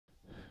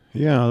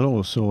Yeah,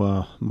 hello.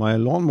 So my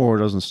lawnmower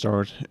doesn't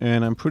start,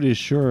 and I'm pretty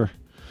sure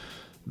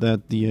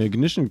that the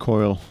ignition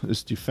coil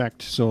is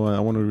defect. So I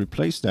want to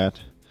replace that,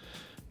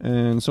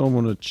 and so I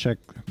want to check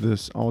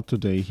this out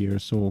today here.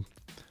 So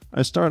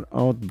I start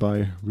out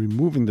by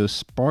removing the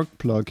spark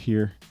plug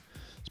here,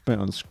 by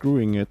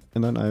unscrewing it,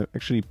 and then I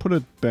actually put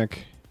it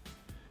back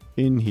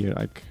in here.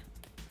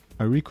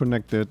 I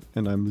reconnect it,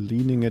 and I'm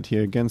leaning it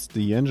here against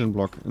the engine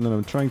block, and then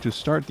I'm trying to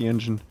start the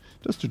engine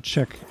just to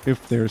check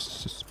if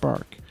there's a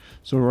spark.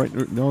 So right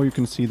now you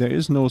can see there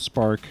is no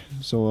spark,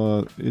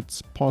 so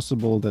it's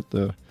possible that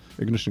the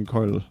ignition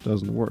coil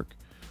doesn't work.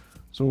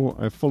 So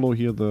I follow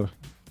here the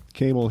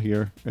cable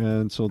here,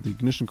 and so the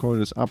ignition coil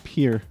is up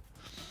here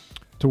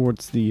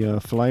towards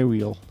the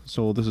flywheel.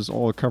 So this is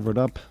all covered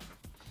up,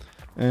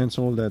 and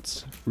so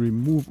let's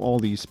remove all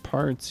these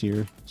parts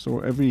here. So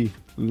every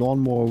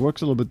lawnmower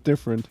works a little bit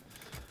different,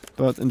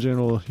 but in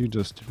general you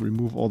just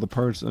remove all the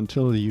parts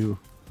until you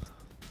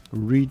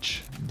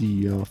reach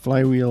the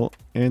flywheel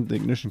and the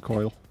ignition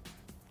coil,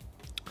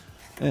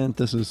 and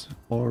this is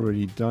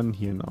already done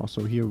here now.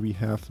 So here we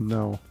have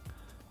now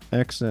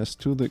access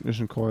to the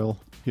ignition coil.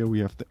 Here we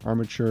have the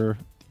armature,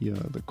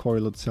 the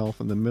coil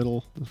itself in the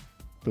middle, the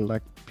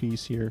black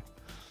piece here,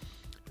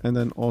 and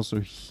then also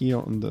here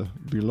on the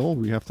below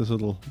we have this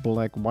little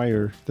black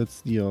wire.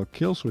 That's the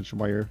kill switch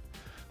wire.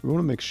 We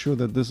want to make sure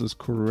that this is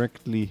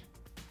correctly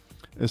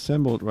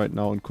assembled right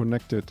now and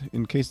connected.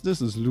 In case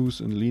this is loose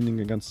and leaning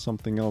against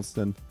something else,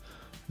 then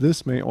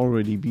this may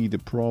already be the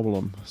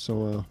problem.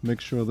 So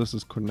make sure this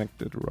is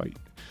connected right.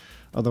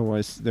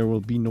 Otherwise there will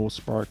be no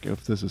spark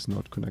if this is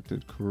not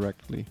connected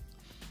correctly.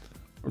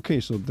 Okay,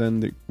 so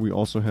then we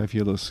also have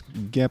here this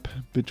gap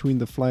between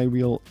the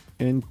flywheel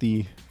and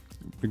the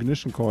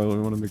ignition coil. We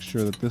want to make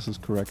sure that this is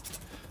correct.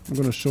 I'm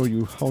going to show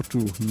you how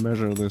to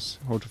measure this,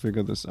 how to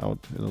figure this out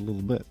in a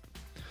little bit.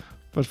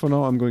 But for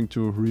now I'm going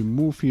to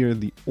remove here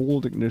the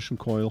old ignition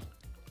coil.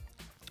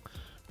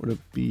 We're to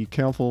be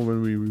careful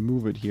when we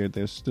remove it here.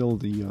 There's still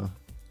the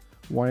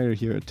wire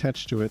here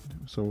attached to it.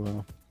 So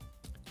we're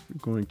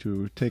going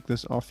to take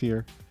this off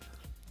here.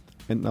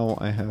 And now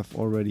I have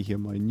already here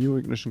my new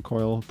ignition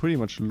coil. Pretty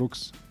much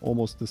looks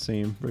almost the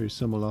same, very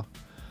similar.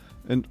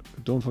 And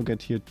don't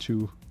forget here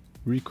to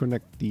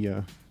reconnect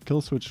the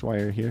kill switch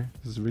wire here.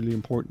 This is really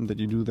important that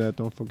you do that.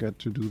 Don't forget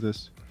to do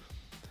this.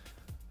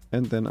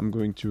 And then I'm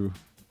going to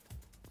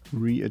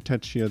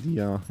reattach here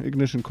the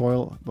ignition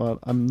coil, but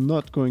I'm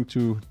not going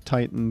to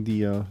tighten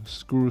the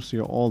screws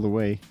here all the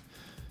way.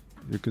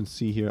 You can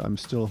see here I'm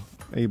still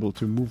able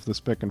to move this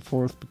back and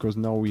forth because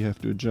now we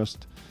have to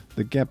adjust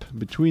the gap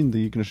between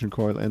the ignition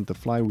coil and the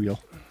flywheel.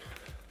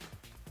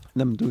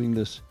 And I'm doing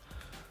this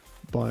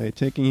by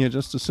taking here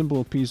just a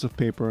simple piece of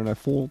paper, and I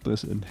fold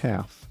this in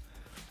half.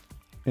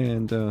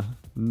 And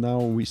now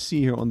we see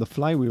here on the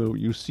flywheel,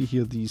 you see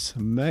here these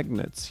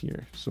magnets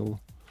here. So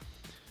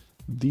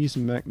these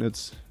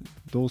magnets,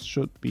 those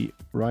should be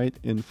right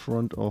in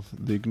front of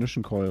the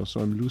ignition coil. So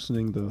I'm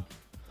loosening the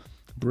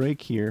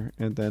brake here,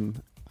 and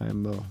then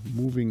I'm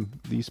moving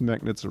these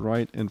magnets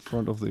right in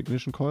front of the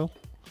ignition coil.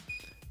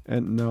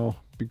 And now,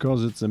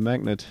 because it's a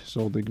magnet,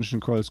 so the ignition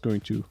coil is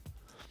going to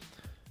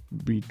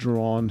be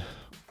drawn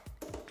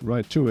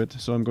right to it.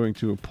 So I'm going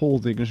to pull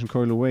the ignition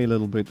coil away a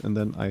little bit, and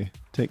then I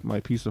take my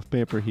piece of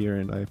paper here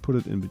and I put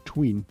it in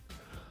between.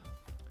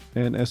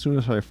 And as soon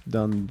as I've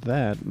done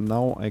that,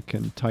 now I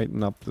can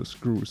tighten up the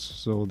screws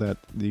so that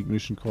the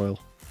ignition coil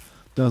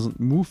doesn't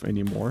move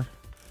anymore.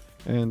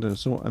 And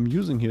so I'm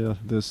using here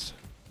this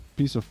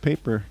piece of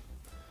paper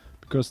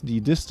because the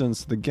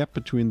distance, the gap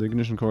between the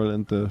ignition coil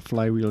and the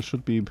flywheel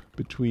should be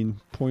between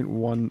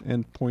 0.1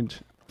 and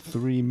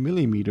 0.3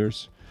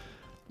 millimeters.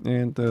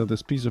 And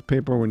this piece of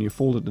paper, when you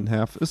fold it in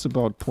half, is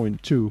about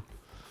 0.2.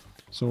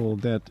 So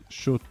that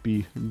should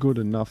be good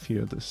enough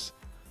here, this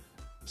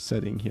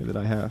setting here that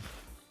I have.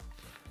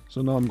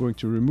 So now I'm going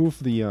to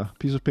remove the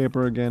piece of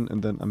paper again,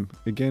 and then I'm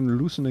again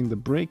loosening the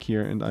brake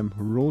here, and I'm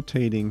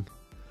rotating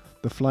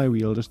the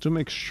flywheel just to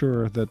make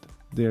sure that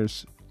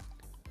there's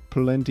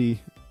plenty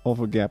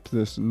of a gap.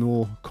 There's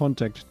no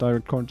contact,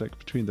 direct contact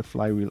between the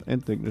flywheel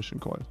and the ignition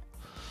coil.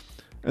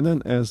 And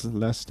then as the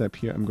last step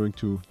here, I'm going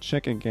to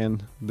check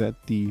again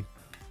that the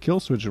kill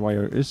switch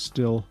wire is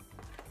still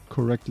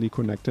correctly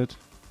connected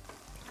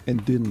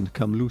and didn't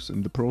come loose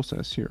in the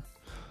process here.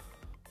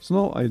 So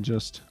now I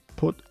just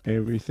put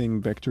everything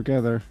back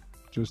together,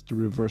 just the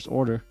reverse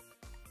order.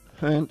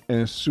 And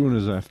as soon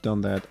as I've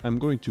done that, I'm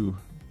going to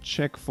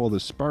check for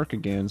the spark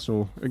again.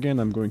 So again,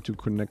 I'm going to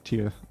connect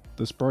here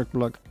the spark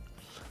plug,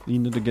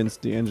 lean it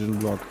against the engine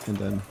block, and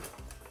then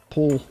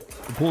pull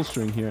the pull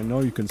string here. Now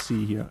you can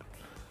see here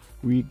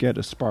we get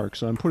a spark.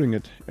 So I'm putting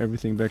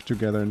everything back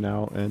together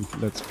now, and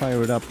let's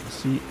fire it up,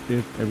 see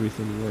if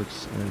everything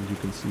works. And you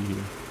can see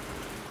here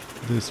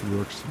this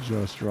works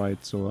just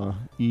right. So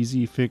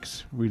easy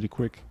fix, really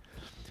quick.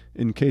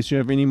 In case you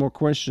have any more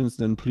questions,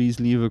 then please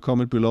leave a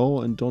comment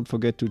below, and don't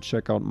forget to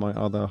check out my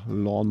other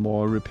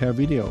lawnmower repair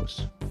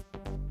videos.